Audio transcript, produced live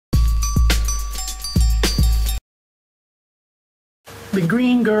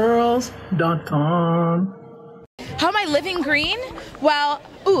thegreen.girls.com. How am I living green? Well,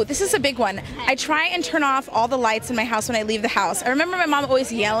 ooh, this is a big one. I try and turn off all the lights in my house when I leave the house. I remember my mom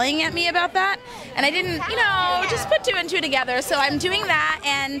always yelling at me about that, and I didn't, just put two and two together. So I'm doing that,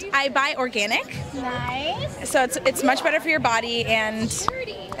 and I buy organic. Nice. So it's much better for your body, and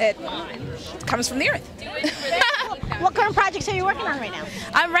it comes from the earth. What current projects are you working on right now?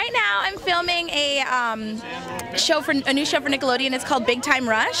 Right now, I'm filming a new show for Nickelodeon. It's called Big Time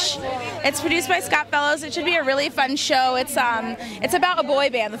Rush. It's produced by Scott Fellows. It should be a really fun show. It's about a boy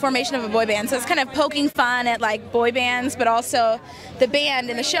band, the formation of a boy band. So it's kind of poking fun at like boy bands, but also the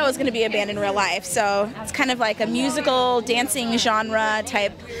band in the show is going to be a band in real life. So it's kind of like a musical dancing genre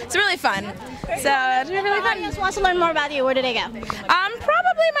type. It's really fun. So it's really If the fun. audience wants to learn more about you, where do they go?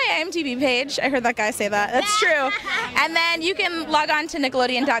 Probably my IMDb page. I heard that guy say that. That's true. And then you can log on to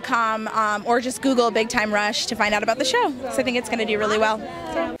Nickelodeon.com or just Google Big Time Rush to find out about the show. So I think it's going to do really well.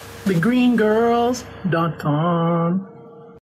 thegreen.girls.com.